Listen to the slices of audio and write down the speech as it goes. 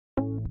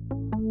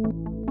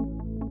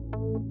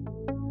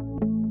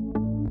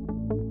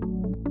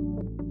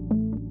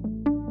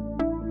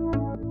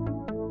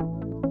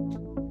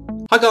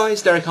Hi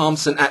guys, Derek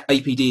Armson at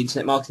APD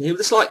Internet Marketing here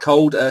with a slight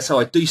cold, so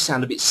I do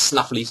sound a bit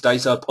snuffly today,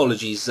 so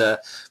apologies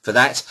for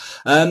that.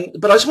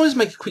 But I just wanted to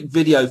make a quick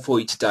video for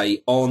you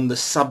today on the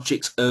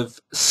subject of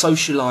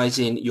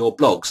socializing your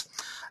blogs.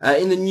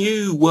 In the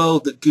new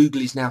world that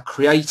Google is now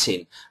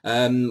creating,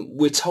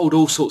 we're told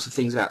all sorts of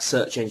things about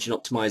search engine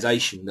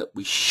optimization that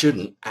we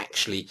shouldn't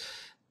actually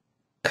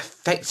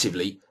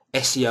effectively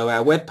SEO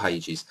our web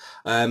pages,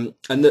 and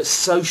that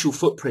social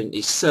footprint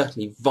is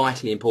certainly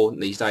vitally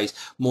important these days,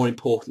 more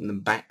important than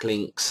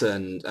backlinks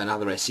and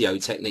other SEO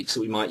techniques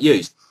that we might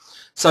use.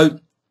 So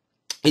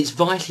it's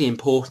vitally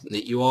important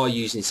that you are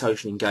using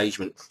social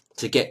engagement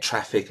to get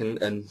traffic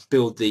and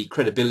build the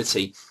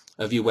credibility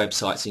of your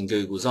websites in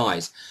Google's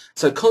eyes.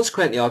 So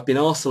consequently, I've been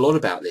asked a lot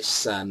about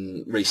this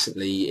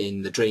recently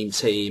in the Dream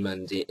Team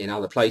and in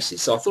other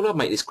places, so I thought I'd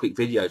make this quick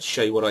video to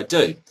show you what I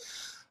do.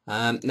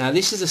 Now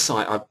this is a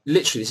site,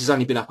 this has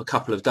only been up a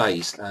couple of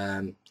days,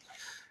 and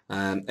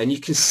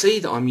you can see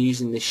that I'm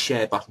using this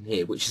share button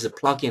here, which is a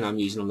plugin I'm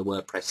using on the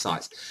Wordpress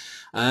sites.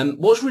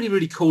 What's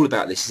really cool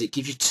about this is it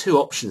gives you two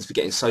options for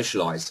getting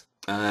socialized.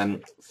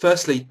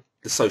 Firstly,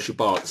 the social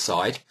bar at the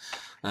side,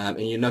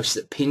 and you'll notice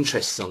that Pinterest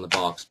is on the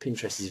bar, because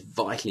Pinterest is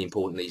vitally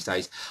important these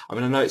days. I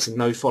mean, I know it's a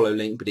no-follow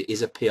link, but it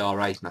is a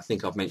PR8, and I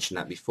think I've mentioned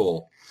that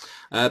before.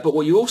 But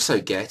what you also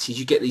get is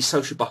you get these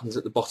social buttons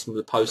at the bottom of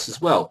the post as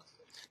well.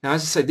 Now,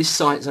 as I said, this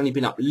site's only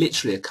been up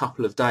literally a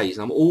couple of days,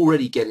 and I'm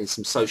already getting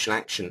some social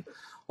action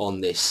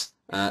on this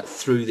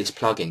through this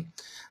plugin.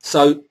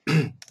 So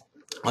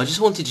I just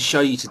wanted to show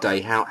you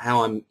today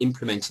how I'm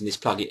implementing this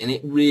plugin, and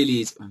it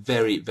really is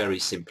very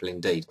simple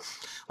indeed.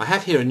 I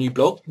have here a new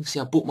blog. You can see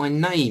I bought my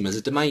name as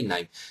a domain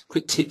name.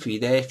 Quick tip for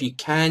you there: if you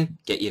can,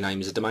 get your name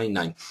as a domain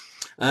name.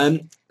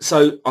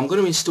 So I'm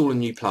going to install a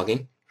new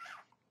plugin.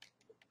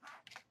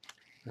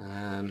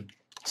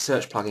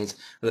 Search plugins,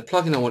 and the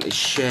plugin I want is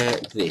Share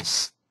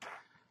This.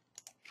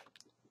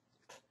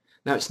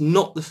 Now, it's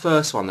not the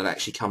first one that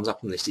actually comes up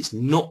on the list. It's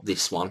not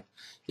this one.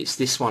 It's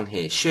this one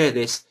here. Share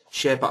This,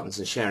 Share Buttons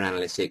and Share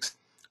Analytics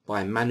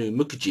by Manu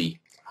Mukherjee.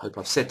 I hope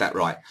I've said that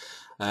right.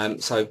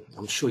 So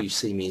I'm sure you've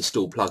seen me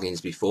install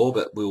plugins before,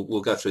 but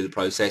we'll go through the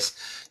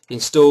process.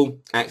 Install,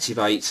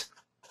 activate,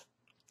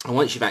 and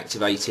once you've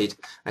activated,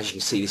 as you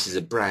can see, this is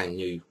a brand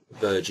new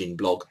Virgin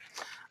blog.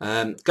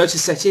 Go to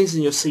settings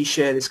and you'll see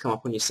Share This come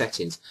up on your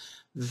settings.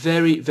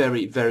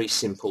 Very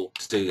simple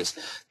to do this.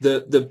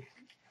 The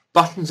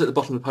buttons at the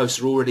bottom of the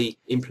post are already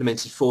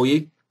implemented for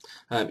you.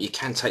 You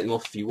can take them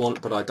off if you want,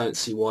 but I don't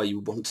see why you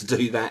would want to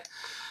do that.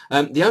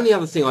 The only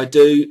other thing I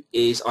do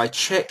is I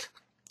check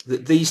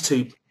that these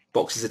two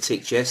boxes are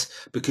ticked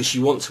yes, because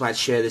you want to add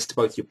Share This to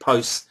both your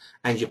posts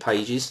and your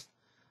pages.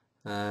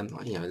 You know,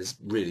 there's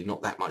really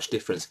not that much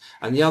difference.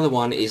 And the other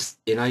one is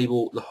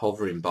enable the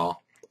hovering bar.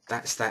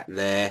 That's that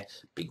there,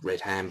 big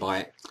red hand by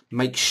it.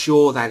 Make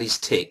sure that is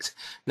ticked.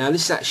 Now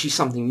this is actually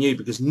something new,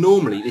 because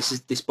normally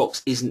this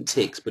box isn't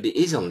ticked, but it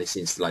is on this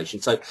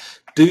installation. So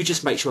do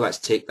just make sure that's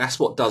ticked. That's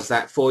what does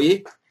that for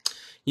you.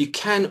 You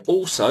can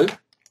also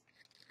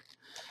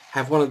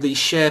have one of these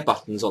share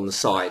buttons on the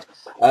side.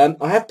 I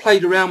have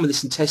played around with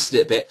this and tested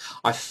it a bit.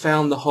 I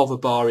found the hover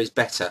bar is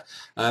better.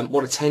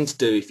 What I tend to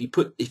do,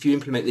 if you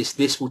implement this,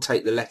 this will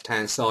take the left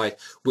hand side,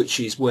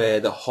 which is where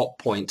the hot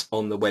point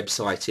on the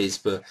website is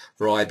for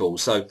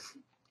eyeballs. So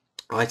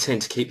I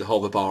tend to keep the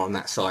hover bar on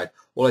that side.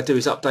 All I do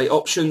is update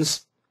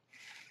options,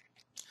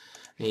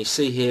 and you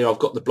see here I've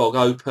got the blog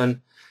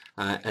open,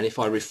 and if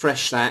I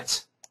refresh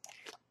that,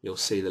 you'll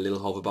see the little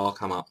hover bar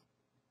come up.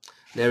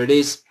 There it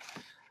is.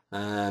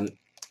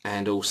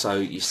 And also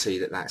you see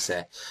that that's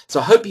there.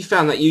 So I hope you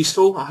found that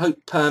useful. I hope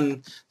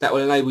that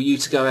will enable you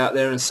to go out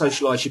there and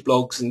socialize your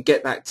blogs and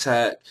get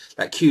that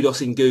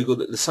kudos in Google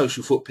that the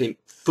social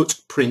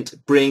footprint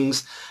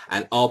brings.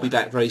 And I'll be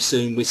back very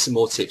soon with some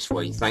more tips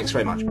for you. Thanks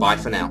very much. Bye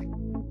for now.